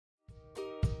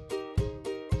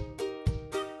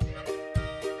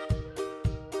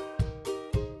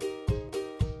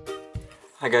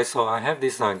Hi guys, so I have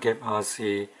this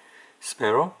GEPRC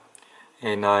Sparrow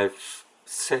and I've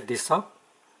set this up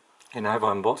and I've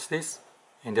unboxed this,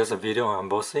 and there's a video on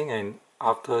unboxing, and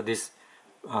after this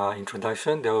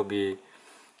introduction there will be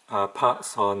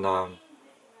parts on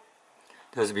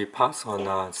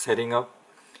setting up,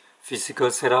 physical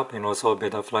setup, and also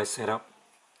beta flight setup.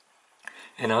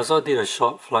 And I also did a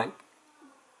short flight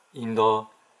indoor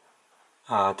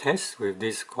test with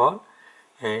this quad,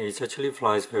 and it actually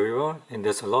flies very well, and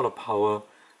there's a lot of power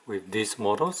with these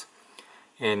models,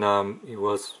 and it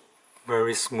was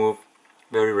very smooth,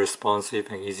 very responsive,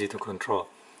 and easy to control.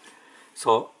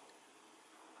 So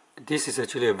this is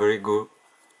actually a very good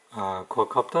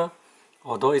quadcopter,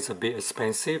 although it's a bit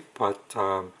expensive, but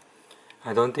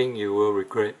I don't think you will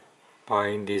regret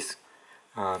buying this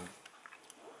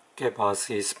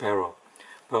GEPRC Sparrow.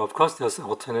 But of course there's an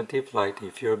alternative like the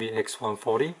Fury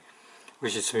X140,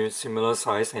 which is similar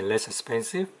size and less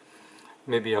expensive,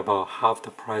 maybe about half the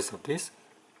price of this.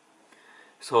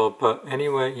 So, but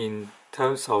anyway, in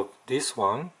terms of this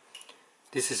one,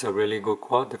 this is a really good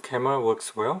quad. The camera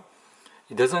works well.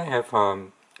 It doesn't have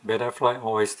Betaflight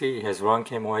OST, it has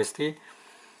Runcam OST.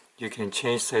 You can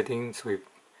change settings with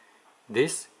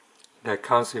this. That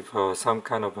comes with some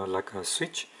kind of like a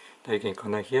switch that you can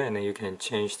connect here, and then you can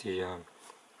change the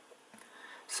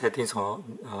settings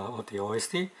of the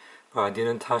OST. But I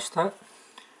didn't touch that.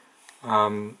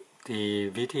 The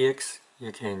VTX,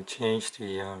 you can change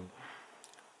the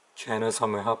channel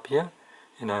somewhere up here,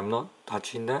 and I'm not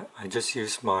touching that. I just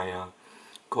use my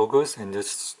goggles and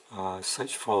just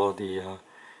search for the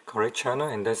correct channel,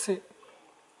 and that's it.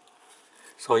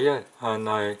 So yeah, and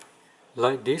I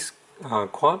like this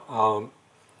quad.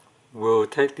 We'll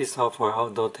take this out for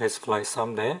outdoor test flight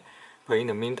someday, but in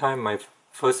the meantime my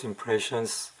first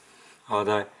impressions are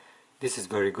that this is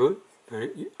very good, a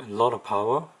lot of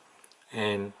power,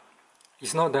 and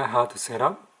it's not that hard to set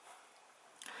up.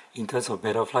 In terms of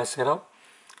Betaflight setup,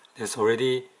 there's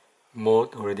already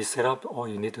mode already set up. All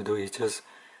you need to do is just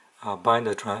bind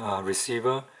the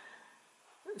receiver,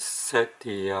 set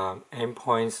the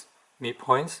endpoints,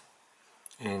 midpoints,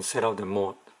 and set up the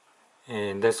mode,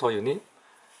 and that's all you need,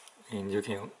 and you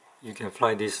can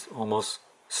fly this almost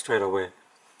straight away.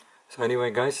 So anyway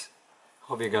guys,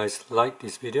 hope you guys like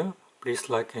this video.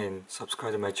 Please like and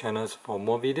subscribe to my channels for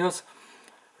more videos.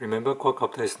 Remember,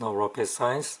 quadcopter is not rocket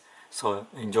science, so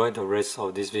enjoy the rest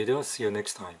of this video. See you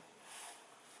next time.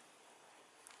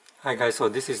 Hi guys, so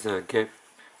this is the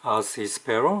GEPRC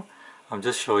Sparrow. I'm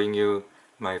just showing you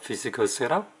my physical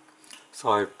setup. So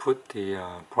I put the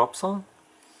props on,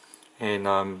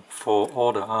 and for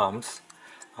all the arms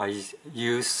I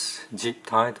use zip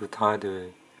tie to tie the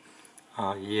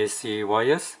ESC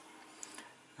wires,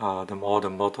 all the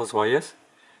motors wires.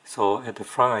 So at the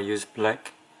front I use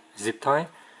black zip tie,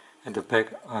 at the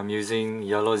back I'm using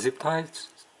yellow zip ties.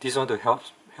 This one to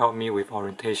help me with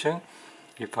orientation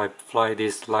if I fly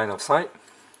this line of sight.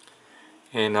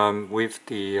 And with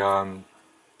the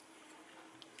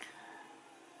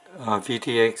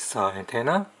VTX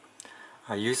antenna,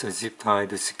 I use a zip tie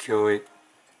to secure it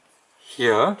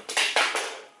here,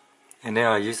 and then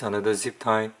I use another zip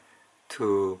tie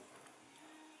to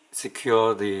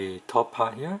secure the top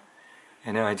part here,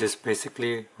 and then I just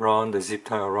basically run the zip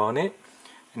tie around it,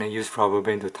 and then use rubber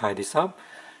band to tie this up.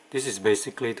 This is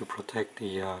basically to protect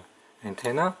the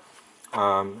antenna,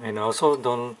 and I also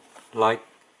don't like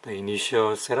the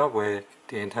initial setup where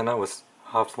the antenna was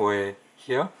halfway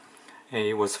here and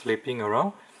it was flipping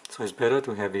around. So it's better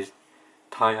to have it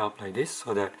tie up like this,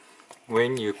 so that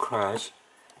when you crash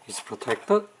it's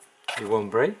protected, it won't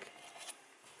break.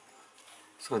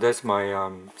 So that's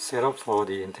my setup for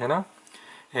the antenna,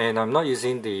 and I'm not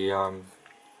using the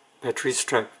battery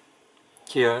strap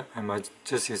here. I'm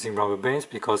just using rubber bands,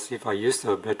 because if I use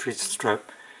the battery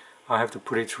strap I have to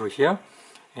put it through here,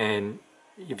 and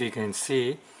if you can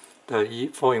see the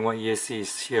 4-in-1 ESC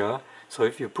is here. So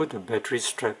if you put the battery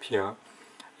strap here,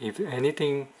 if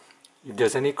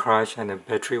there's any crash and the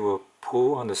battery will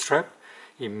pull on the strap,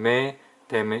 it may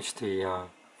damage the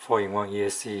 4-in-1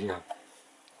 ESC here.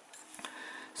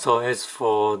 So as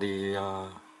for the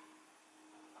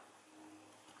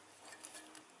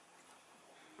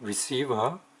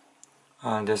receiver,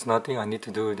 there's nothing I need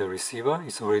to do with the receiver.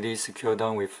 It's already secured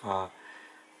down with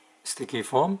sticky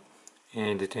foam,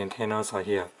 and the antennas are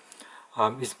here.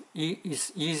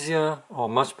 It's easier or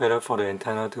much better for the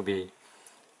antenna to be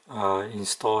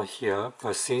installed here,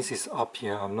 but since it's up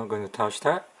here I'm not going to touch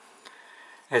that.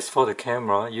 As for the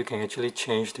camera, you can actually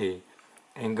change the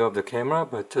angle of the camera,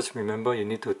 but just remember you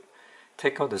need to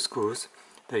take out the screws.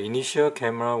 The initial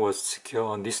camera was secure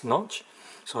on this notch,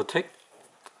 so take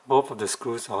both of the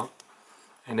screws out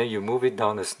and then you move it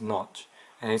down the notch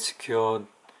and then secure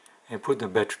and put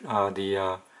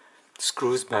the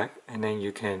screws back, and then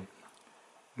you can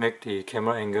make the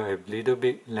camera angle a little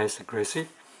bit less aggressive.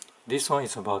 This one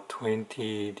is about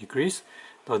 20 degrees,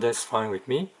 so that's fine with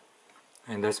me,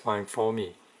 and that's fine for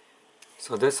me.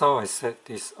 So that's how I set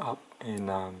this up. And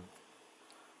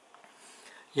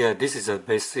yeah, this is a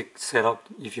basic setup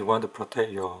if you want to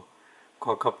protect your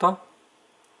quadcopter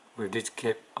with this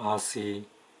GEPRC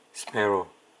Sparrow.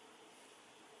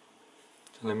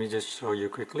 So let me just show you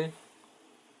quickly.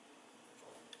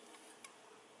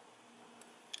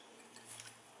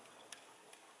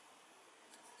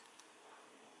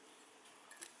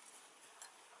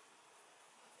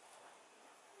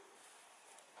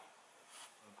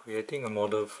 Creating a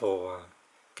model for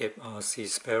GEPRC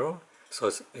Sparrow.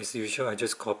 So as usual, I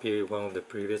just copy one of the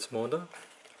previous model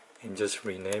and just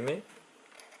rename it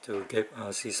to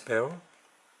GEPRC Sparrow.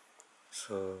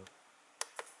 So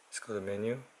let's go to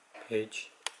menu,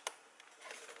 page,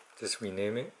 just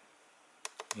rename it,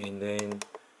 and then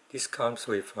this comes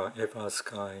with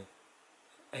FrSky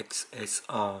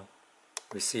XSR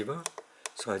receiver.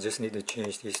 So I just need to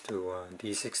change this to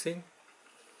D16,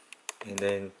 and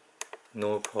then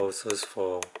no process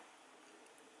for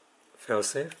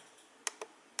failsafe,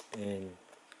 and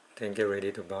then get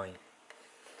ready to bind.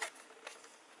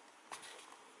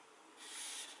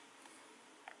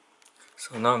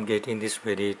 So now I'm getting this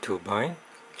ready to bind.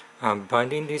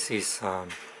 Binding this is a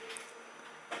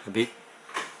bit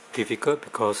difficult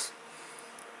because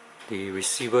the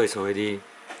receiver is already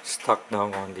stuck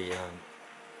down on the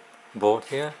board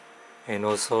here, and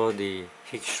also the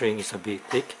heat shrink is a bit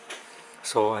thick,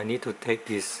 so I need to take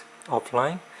this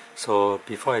offline. So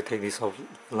before I take this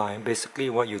offline, basically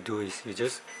what you do is you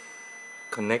just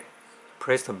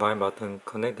press the bind button,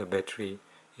 connect the battery,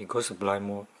 it goes to blind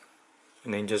mode,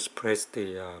 and then just press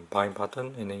the bind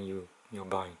button, and then you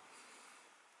bind.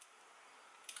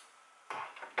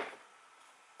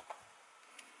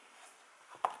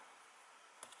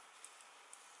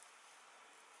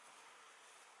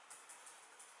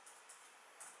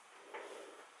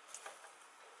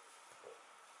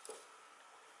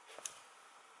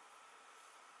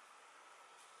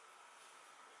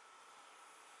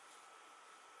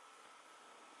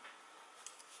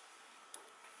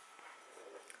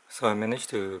 So I managed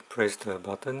to press the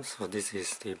button, so this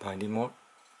is the binding mode.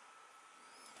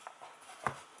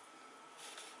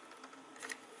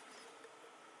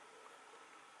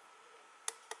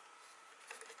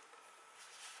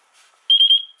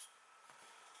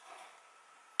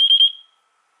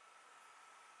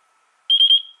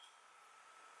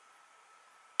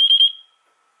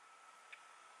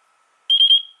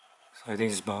 So I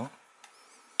think it's bound.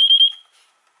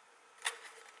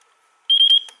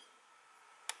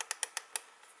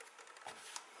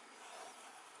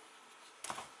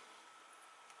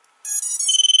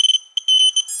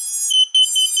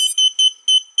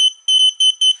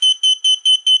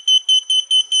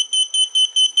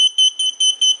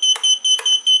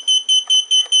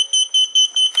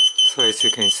 So as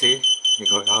you can see, we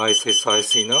got RSSI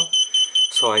signal.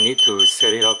 So I need to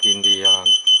set it up in the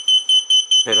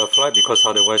Betaflight, because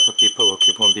otherwise the people will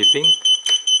keep on beeping.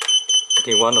 I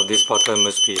think one of these buttons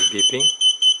must be beeping.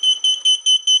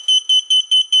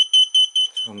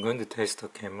 So I'm going to test the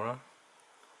camera.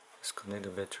 Let's connect the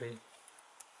battery.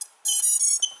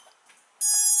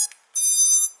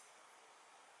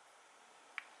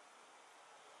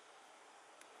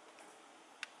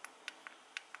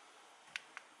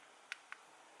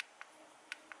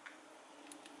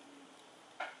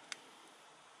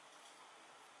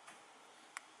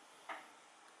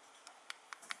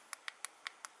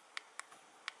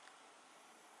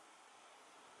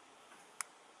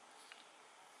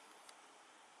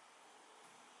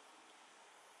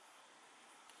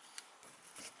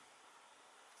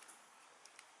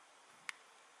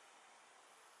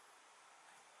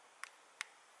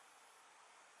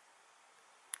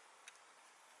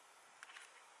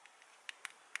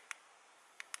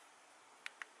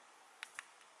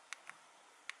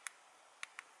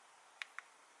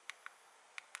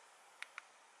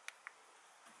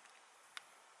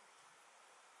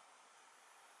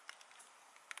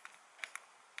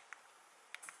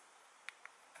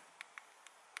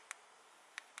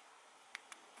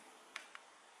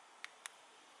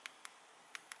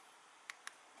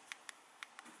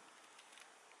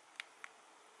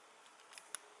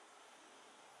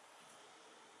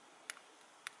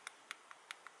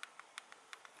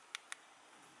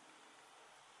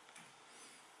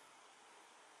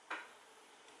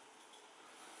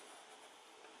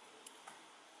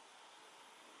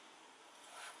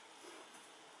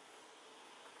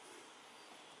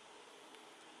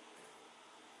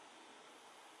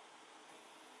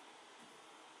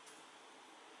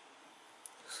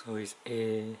 So it's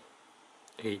A8.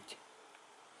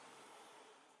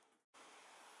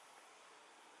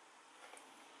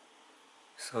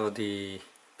 So the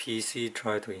PC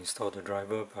tried to install the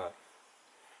driver, but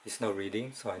it's not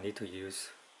reading, so I need to use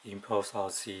Impulse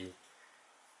RC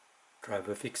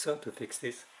driver fixer to fix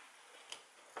this.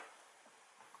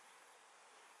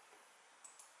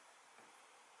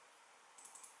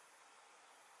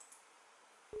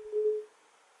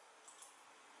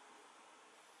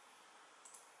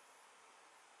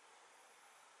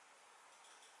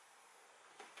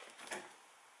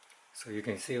 So you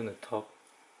can see on the top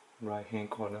right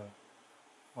hand corner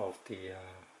of the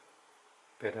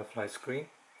Betaflight screen.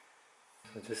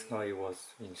 So just now it was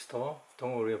installed.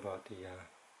 Don't worry about the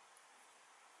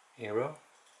error.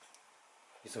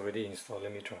 It's already installed.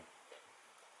 Let me try.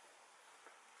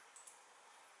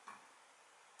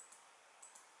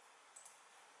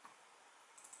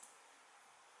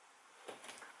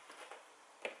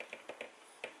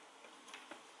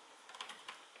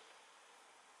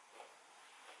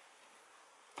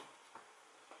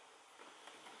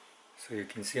 So you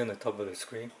can see on the top of the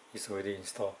screen, it's already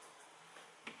installed.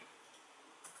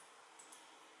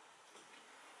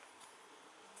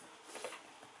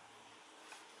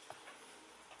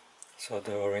 So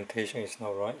the orientation is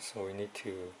not right, so we need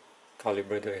to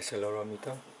calibrate the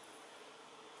accelerometer.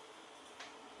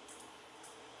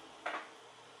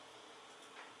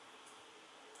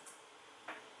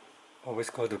 Always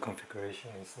go to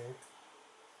configuration and save.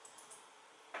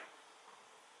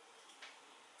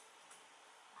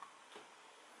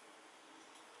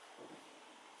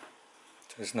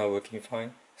 So it's not working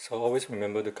fine. So always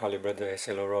remember to calibrate the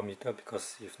accelerometer,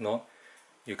 because if not,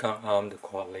 you can't arm the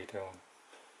quad later on.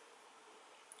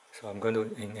 So I'm going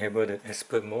to enable the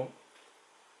expert mode,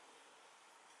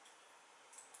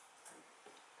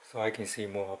 so I can see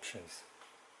more options.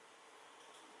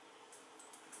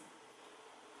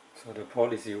 So the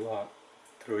port is UART3.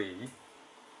 Let's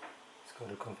go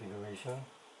to configuration.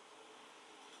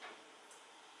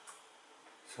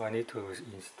 So I need to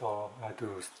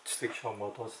switch on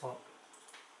motor stop.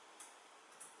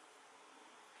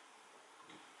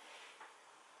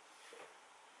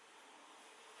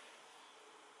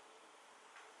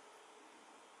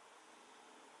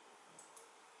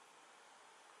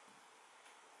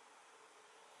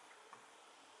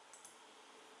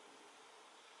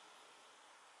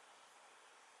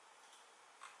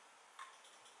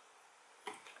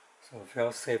 So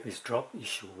fail-safe is dropped, it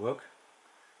should work.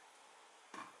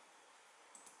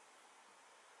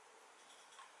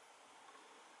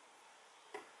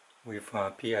 With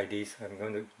PIDs, I'm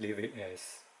going to leave it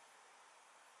as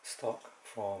stock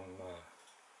from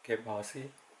GEPRC.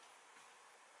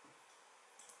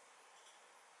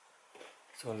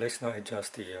 So let's now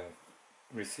adjust the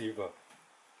receiver.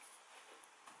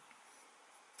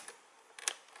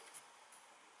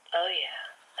 Oh yeah,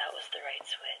 that was the right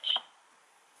switch.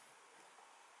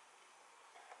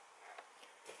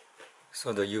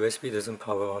 So the USB doesn't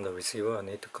power on the receiver, I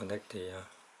need to connect the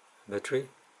battery.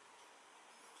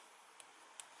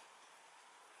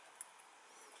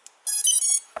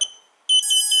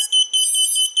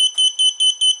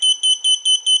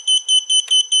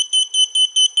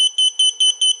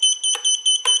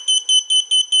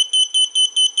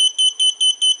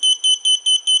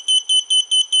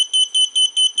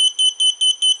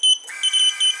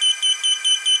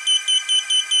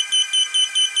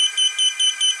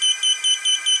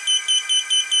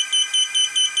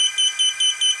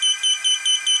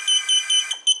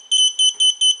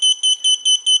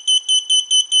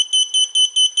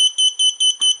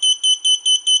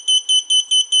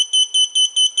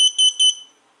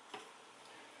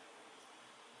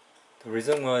 The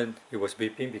reason why it was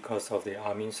beeping because of the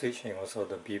arming switch, and also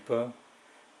the beeper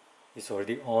is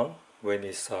already on when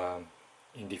it's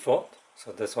in default.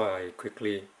 So that's why I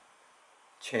quickly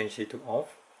changed it to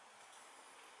off.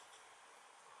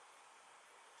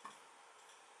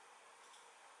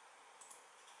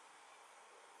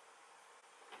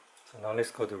 So now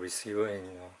let's go to receiver and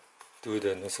do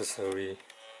the necessary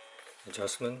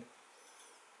adjustment.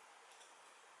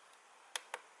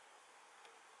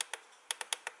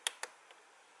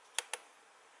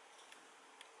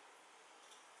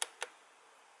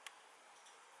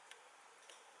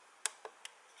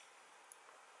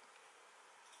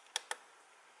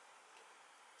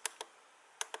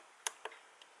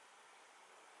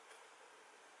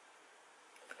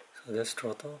 So that's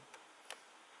throttle.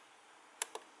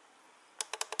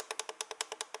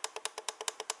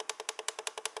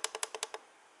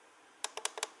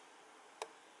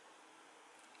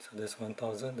 So that's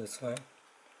 1000, that's fine.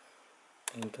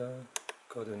 Enter,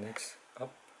 go to next,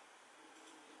 up.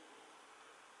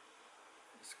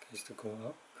 case to go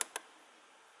up.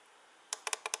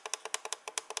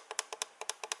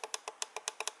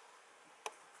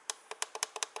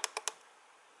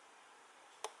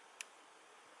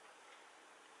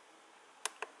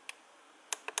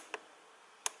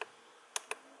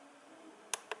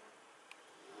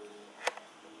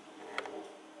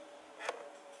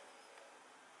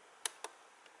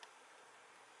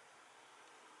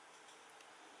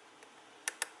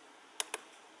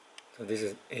 So this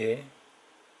is A,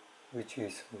 which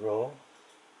is raw.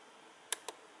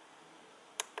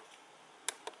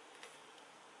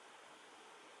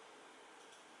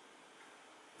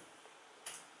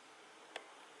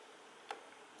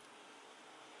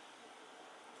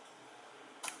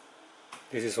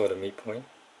 This is for the midpoint.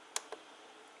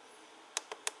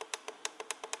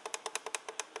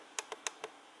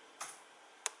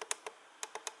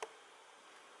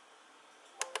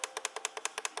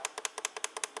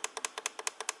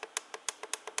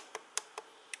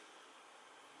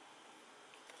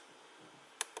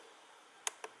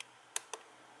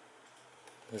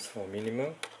 That's for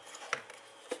minimum.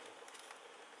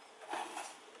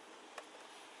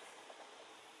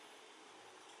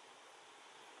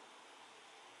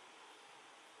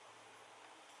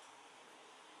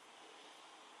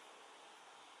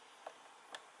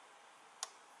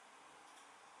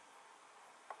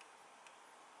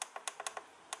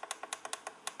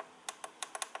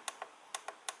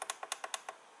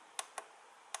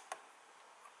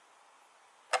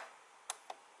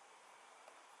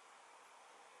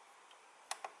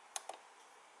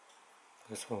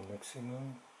 That's for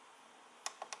maximum.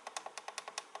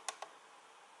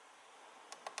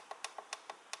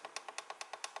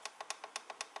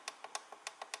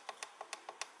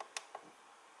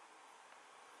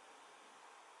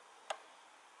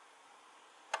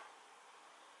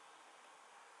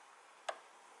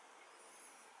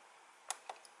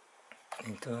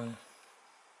 Enter,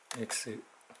 exit,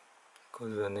 go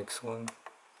to the next one.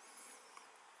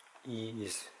 E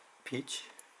is pitch,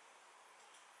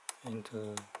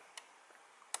 enter,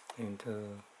 enter,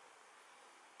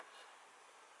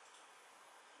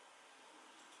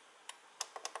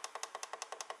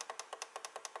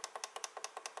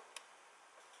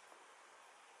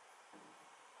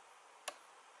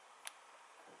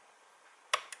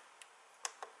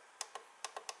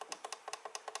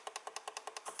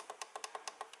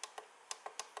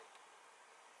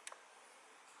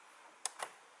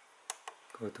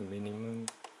 go to minimum,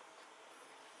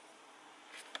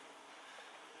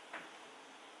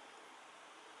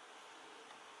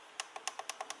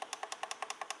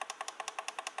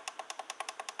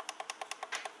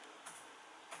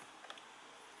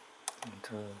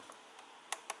 enter,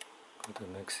 go to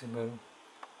maximum,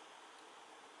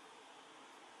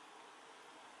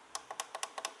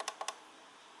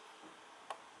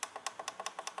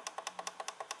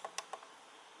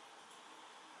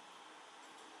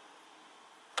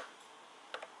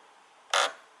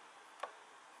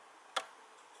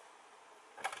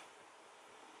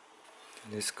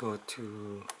 let's go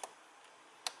to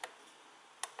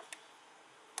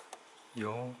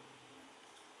yaw,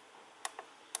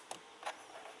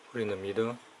 put in the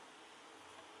middle,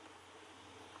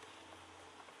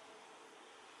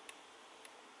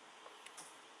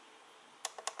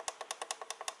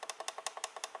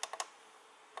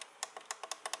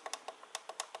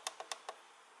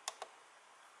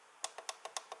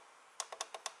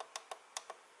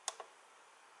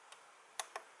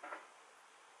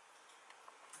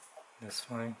 that's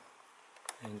fine,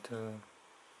 enter,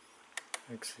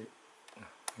 exit,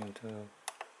 enter,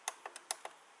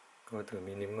 go to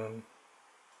minimum,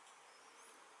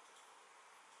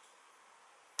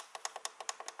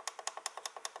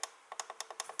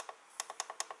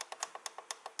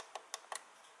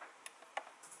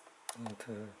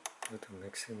 enter, go to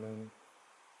maximum,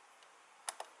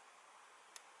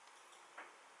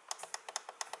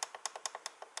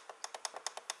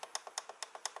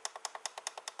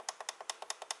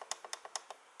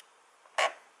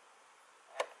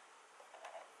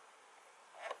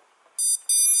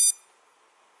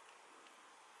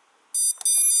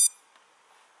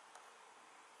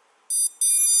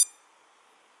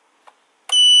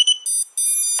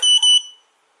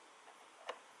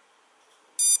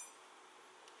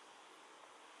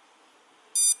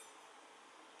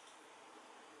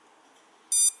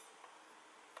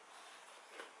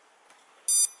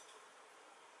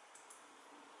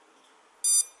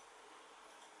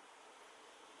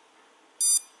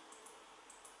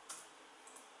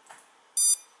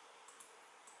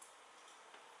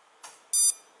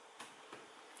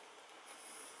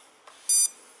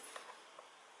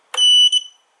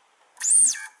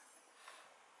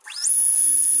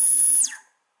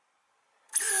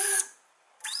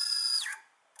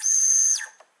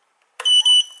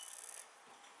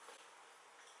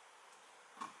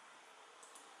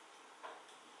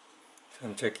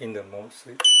 I'm checking the mode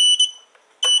switch.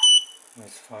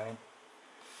 That's fine.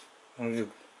 I'm going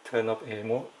to turn up A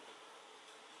mode.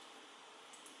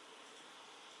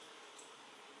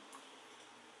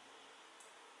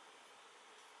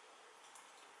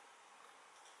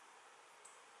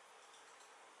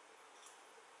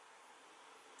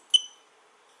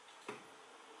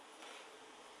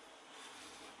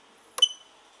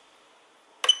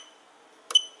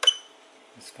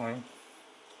 It's fine.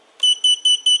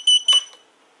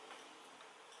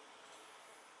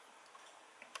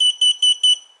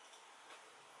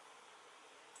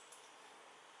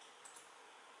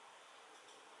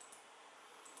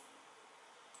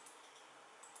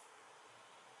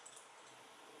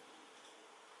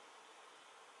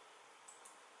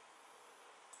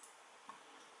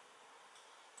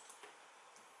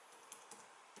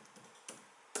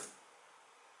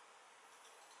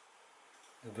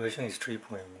 The version is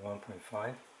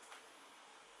 3.1.5.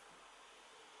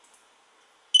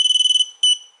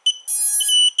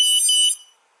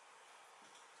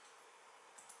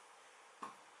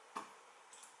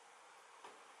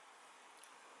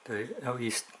 The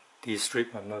LED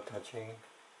strip I'm not touching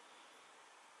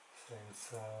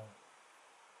since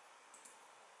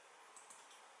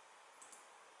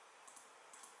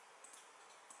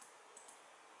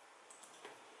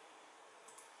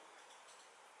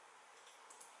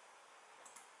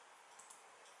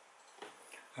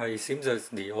it seems that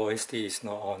the OSD is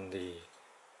not on the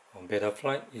beta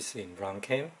flight, it's in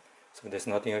runcam, so there's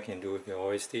nothing I can do with the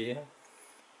OSD here.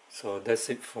 So that's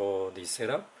it for the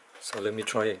setup. So let me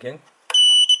try again.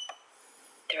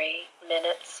 3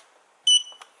 minutes.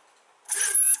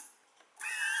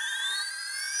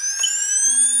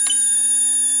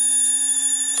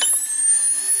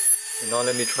 So now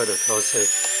let me try the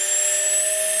failsafe.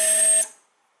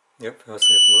 Yep,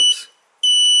 failsafe works.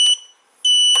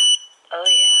 Oh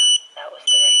yeah, that was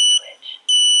the right switch.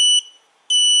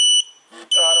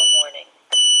 Throttle warning.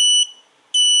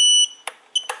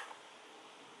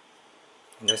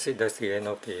 And that's it, that's the end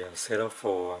of the setup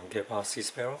for GEPRC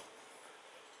Sparrow.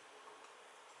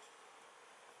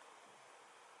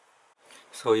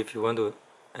 So if you want to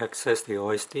access the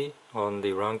OSD on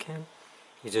the runcam,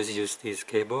 you just use this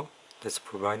cable that's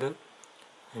provided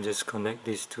and just connect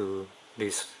this to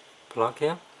this plug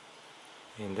here,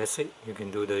 and that's it. You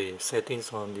can do the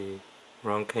settings on the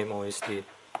runcam OSD.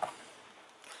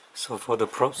 So for the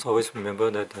props, always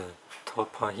remember that the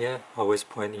top part here always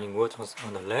point inwards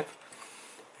on the left,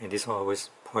 and this one always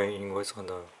point inwards on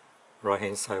the right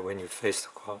hand side when you face the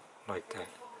clock like that.